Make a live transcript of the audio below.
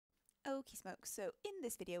Okie smoke. So in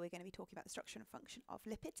this video, we're going to be talking about the structure and function of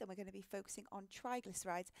lipids, and we're going to be focusing on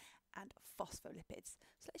triglycerides and phospholipids.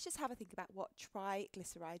 So let's just have a think about what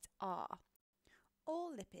triglycerides are.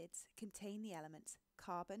 All lipids contain the elements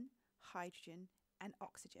carbon, hydrogen, and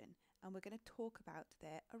oxygen, and we're going to talk about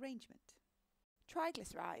their arrangement.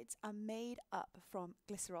 Triglycerides are made up from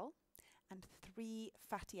glycerol and 3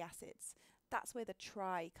 fatty acids. That's where the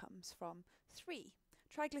tri comes from, 3.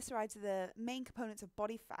 Triglycerides are the main components of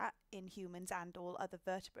body fat in humans and all other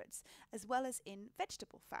vertebrates, as well as in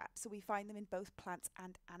vegetable fat, so we find them in both plants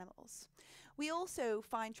and animals. We also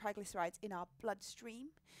find triglycerides in our bloodstream,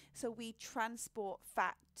 so we transport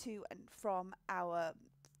fat to and from our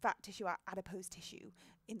fat tissue, our adipose tissue,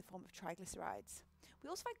 in the form of triglycerides. We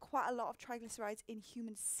also find quite a lot of triglycerides in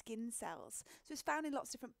human skin cells, so it's found in lots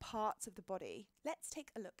of different parts of the body. Let's take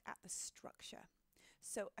a look at the structure.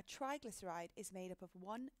 So a triglyceride is made up of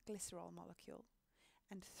 1 glycerol molecule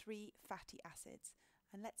and 3 fatty acids,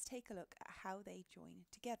 and let's take a look at how they join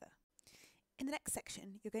together. In the next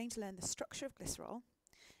section, you're going to learn the structure of glycerol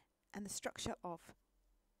and the structure of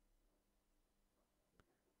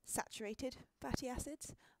saturated fatty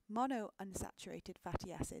acids, monounsaturated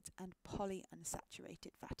fatty acids, and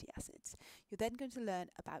polyunsaturated fatty acids. You're then going to learn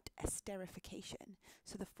about esterification,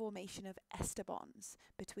 so the formation of ester bonds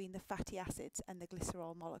between the fatty acids and the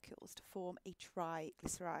glycerol molecules to form a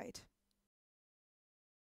triglyceride.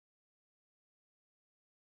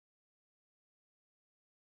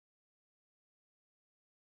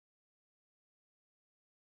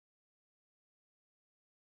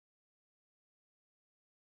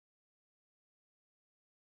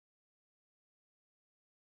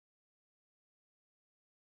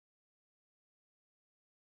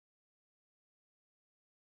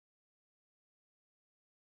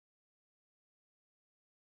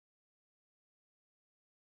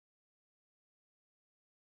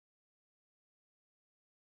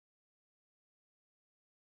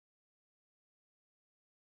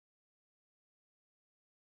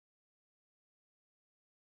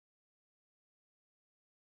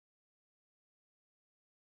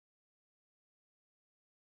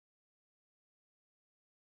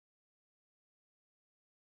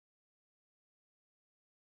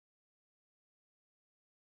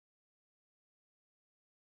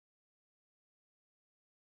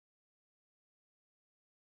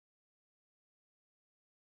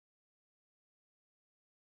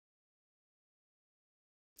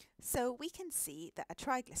 So we can see that a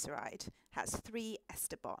triglyceride has 3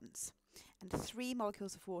 ester bonds, and 3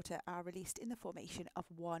 molecules of water are released in the formation of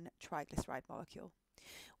 1 triglyceride molecule.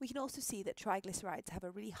 We can also see that triglycerides have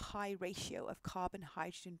a really high ratio of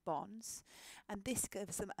carbon-hydrogen bonds, and this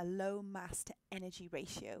gives them a low mass to energy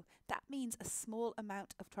ratio. That means a small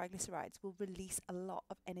amount of triglycerides will release a lot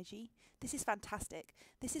of energy. This is fantastic.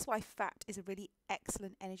 This is why fat is a really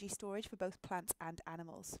excellent energy storage for both plants and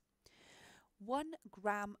animals. 1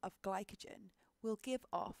 gram of glycogen will give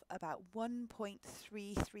off about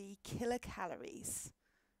 1.33 kilocalories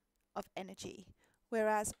of energy,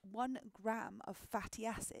 whereas 1 gram of fatty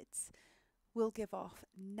acids will give off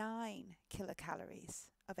 9 kilocalories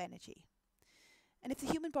of energy. And if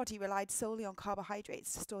the human body relied solely on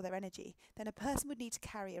carbohydrates to store their energy, then a person would need to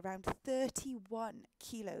carry around 31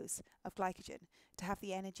 kilos of glycogen to have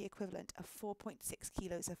the energy equivalent of 4.6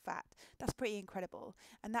 kilos of fat. That's pretty incredible,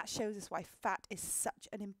 and that shows us why fat is such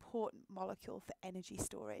an important molecule for energy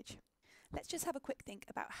storage. Let's just have a quick think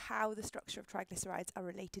about how the structure of triglycerides are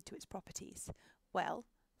related to its properties. Well,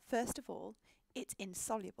 first of all, it's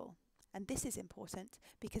insoluble. And this is important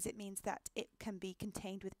because it means that it can be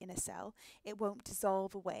contained within a cell, it won't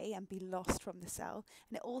dissolve away and be lost from the cell,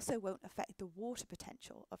 and it also won't affect the water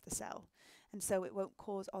potential of the cell, and so it won't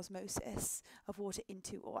cause osmosis of water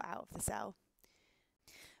into or out of the cell.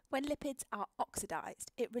 When lipids are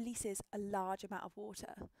oxidized, it releases a large amount of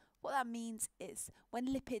water. What that means is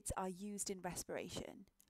when lipids are used in respiration,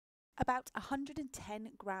 about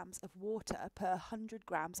 110 grams of water per 100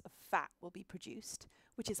 grams of fat will be produced,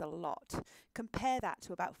 which is a lot. Compare that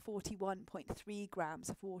to about 41.3 grams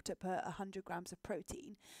of water per 100 grams of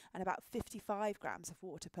protein and about 55 grams of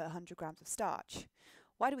water per 100 grams of starch.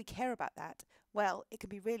 Why do we care about that? Well, it can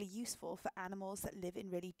be really useful for animals that live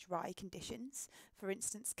in really dry conditions. For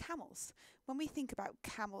instance, camels. When we think about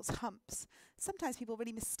camels' humps, sometimes people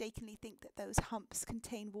really mistakenly think that those humps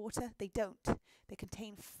contain water. They don't. They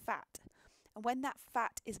contain fat. And when that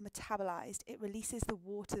fat is metabolized, it releases the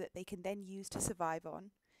water that they can then use to survive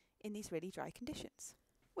on in these really dry conditions,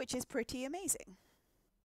 which is pretty amazing.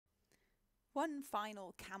 One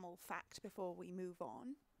final camel fact before we move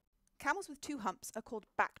on. Camels with 2 humps are called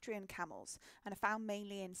Bactrian camels and are found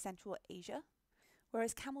mainly in Central Asia.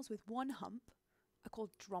 whereas camels with one hump are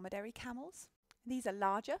called dromedary camels. These are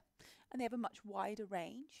larger and they have a much wider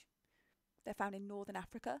range. They're found in northern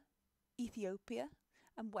Africa, Ethiopia,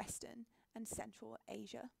 and western and central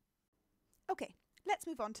Asia. Okay, let's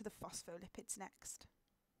move on to the phospholipids next.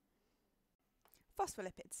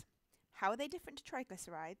 Phospholipids. How are they different to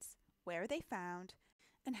triglycerides? Where are they found?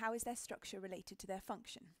 And how is their structure related to their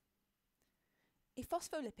function? A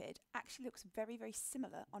phospholipid actually looks very, very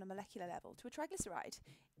similar on a molecular level to a triglyceride.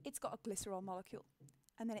 It's got a glycerol molecule,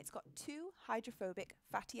 and then it's got two hydrophobic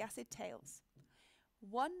fatty acid tails.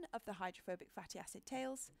 One of the hydrophobic fatty acid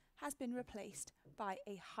tails has been replaced by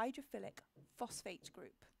a hydrophilic phosphate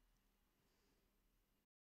group.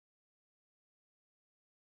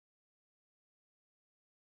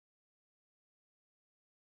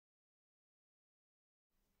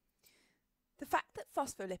 The fact that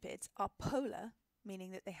phospholipids are polar,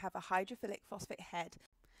 meaning that they have a hydrophilic phosphate head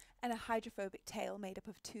and a hydrophobic tail made up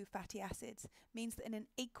of two fatty acids, means that in an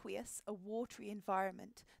aqueous, a watery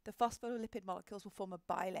environment, the phospholipid molecules will form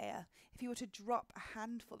a bilayer. If you were to drop a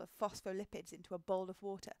handful of phospholipids into a bowl of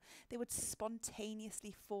water, they would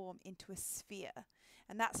spontaneously form into a sphere,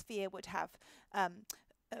 and that sphere would have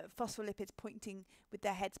phospholipids pointing, with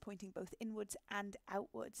their heads pointing both inwards and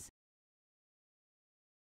outwards.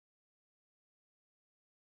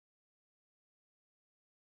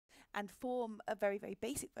 And form a very, very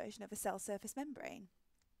basic version of a cell surface membrane.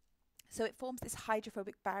 So it forms this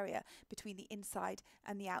hydrophobic barrier between the inside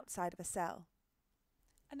and the outside of a cell.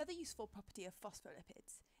 Another useful property of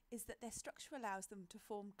phospholipids is that their structure allows them to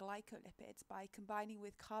form glycolipids by combining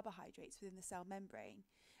with carbohydrates within the cell membrane,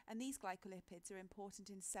 and these glycolipids are important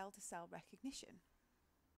in cell-to-cell recognition.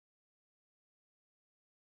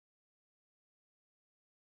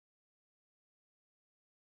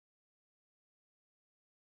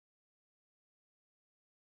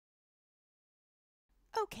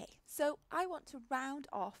 Okay, so I want to round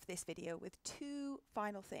off this video with two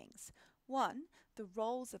final things. One, the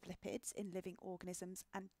roles of lipids in living organisms,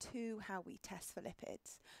 and two, how we test for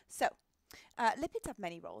lipids. So, lipids have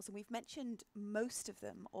many roles, and we've mentioned most of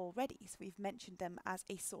them already. So we've mentioned them as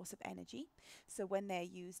a source of energy. So when they're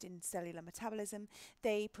used in cellular metabolism,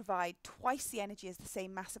 they provide twice the energy as the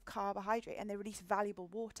same mass of carbohydrate, and they release valuable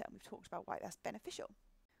water, and we've talked about why that's beneficial.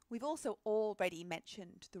 We've also already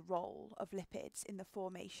mentioned the role of lipids in the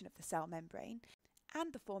formation of the cell membrane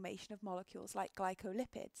and the formation of molecules like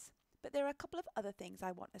glycolipids. But there are a couple of other things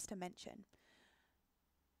I want us to mention.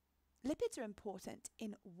 Lipids are important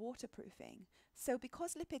in waterproofing. So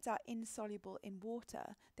because lipids are insoluble in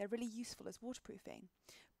water, they're really useful as waterproofing.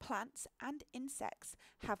 Plants and insects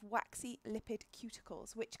have waxy lipid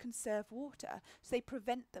cuticles which conserve water, so they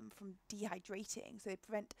prevent them from dehydrating, so they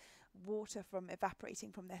prevent water from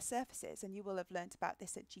evaporating from their surfaces, and you will have learnt about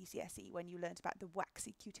this at GCSE when you learnt about the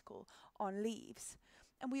waxy cuticle on leaves.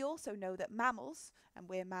 And we also know that mammals, and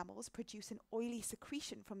we're mammals, produce an oily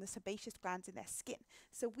secretion from the sebaceous glands in their skin.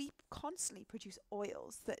 So we constantly produce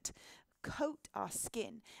oils that coat our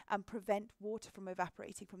skin and prevent water from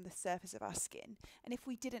evaporating from the surface of our skin. And if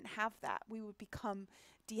we didn't have that, we would become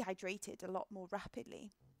dehydrated a lot more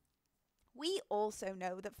rapidly. We also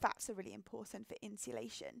know that fats are really important for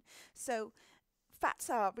insulation. So fats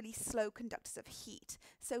are really slow conductors of heat.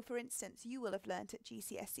 So for instance, you will have learnt at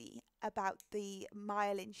GCSE about the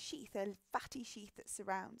myelin sheath, a fatty sheath that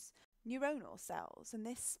surrounds neuronal cells, and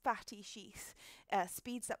this fatty sheath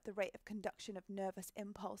speeds up the rate of conduction of nervous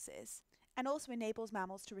impulses and also enables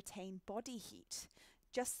mammals to retain body heat.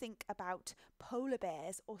 Just think about polar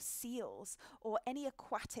bears or seals or any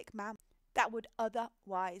aquatic mammal that would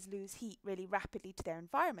otherwise lose heat really rapidly to their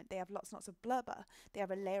environment. They have lots and lots of blubber. They have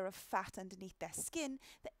a layer of fat underneath their skin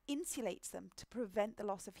that insulates them to prevent the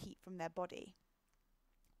loss of heat from their body.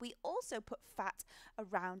 We also put fat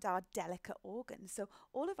around our delicate organs. So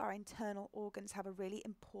all of our internal organs have a really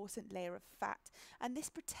important layer of fat, and this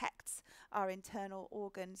protects our internal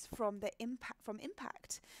organs from the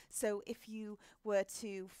impact. So if you were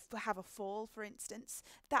to have a fall, for instance,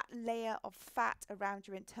 that layer of fat around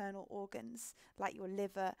your internal organs, like your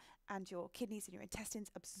liver and your kidneys and your intestines,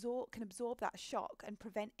 can absorb that shock and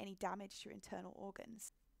prevent any damage to your internal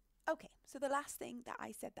organs. Okay, so the last thing that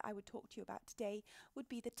I said that I would talk to you about today would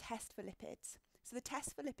be the test for lipids. So the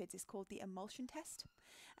test for lipids is called the emulsion test.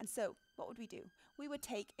 And so what would we do? We would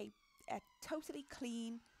take a totally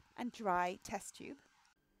clean and dry test tube,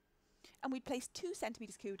 and we'd place 2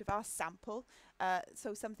 centimetres cubed of our sample,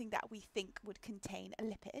 so something that we think would contain a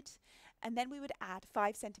lipid, and then we would add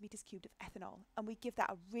 5 centimetres cubed of ethanol, and we'd give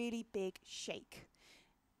that a really big shake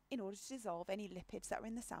in order to dissolve any lipids that were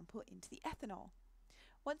in the sample into the ethanol.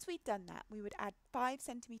 Once we'd done that, we would add 5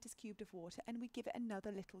 centimetres cubed of water and we'd give it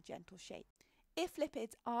another little gentle shake. If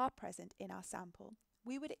lipids are present in our sample,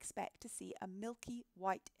 we would expect to see a milky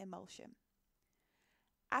white emulsion.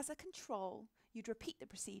 As a control, you'd repeat the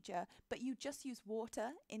procedure, but you just use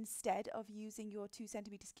water instead of using your 2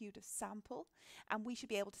 centimetres cubed of sample, and we should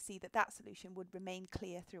be able to see that that solution would remain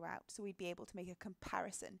clear throughout, so we'd be able to make a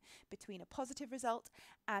comparison between a positive result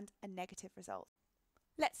and a negative result.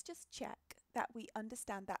 Let's just check that we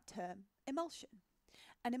understand that term, emulsion.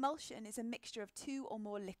 An emulsion is a mixture of 2 or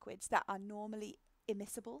more liquids that are normally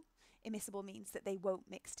immiscible. Immiscible means that they won't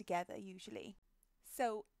mix together usually.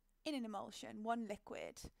 So in an emulsion, one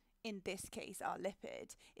liquid, in this case our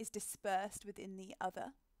lipid, is dispersed within the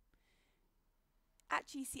other. At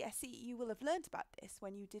GCSE you will have learnt about this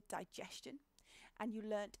when you did digestion, and you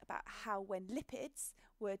learnt about how when lipids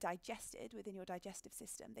were digested within your digestive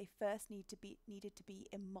system, they first needed to be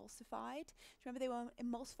emulsified. Remember, they were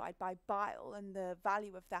emulsified by bile, and the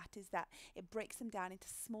value of that is that it breaks them down into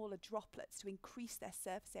smaller droplets to increase their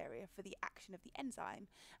surface area for the action of the enzyme.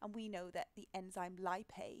 And we know that the enzyme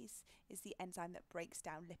lipase is the enzyme that breaks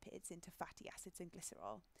down lipids into fatty acids and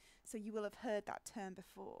glycerol. So you will have heard that term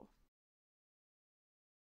before.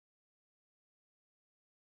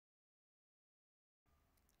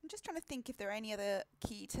 I'm just trying to think if there are any other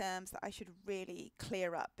key terms that I should really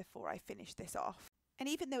clear up before I finish this off. And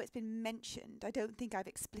even though it's been mentioned, I don't think I've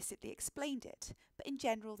explicitly explained it. But in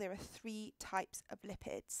general, there are 3 types of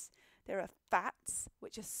lipids. There are fats,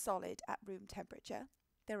 which are solid at room temperature.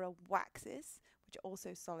 There are waxes, which are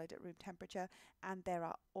also solid at room temperature. And there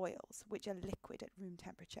are oils, which are liquid at room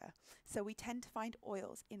temperature. So we tend to find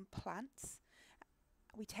oils in plants.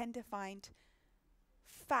 We tend to find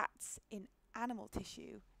fats in animal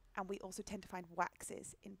tissue, and we also tend to find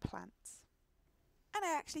waxes in plants. And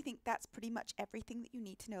I actually think that's pretty much everything that you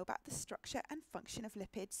need to know about the structure and function of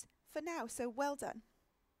lipids for now, so well done.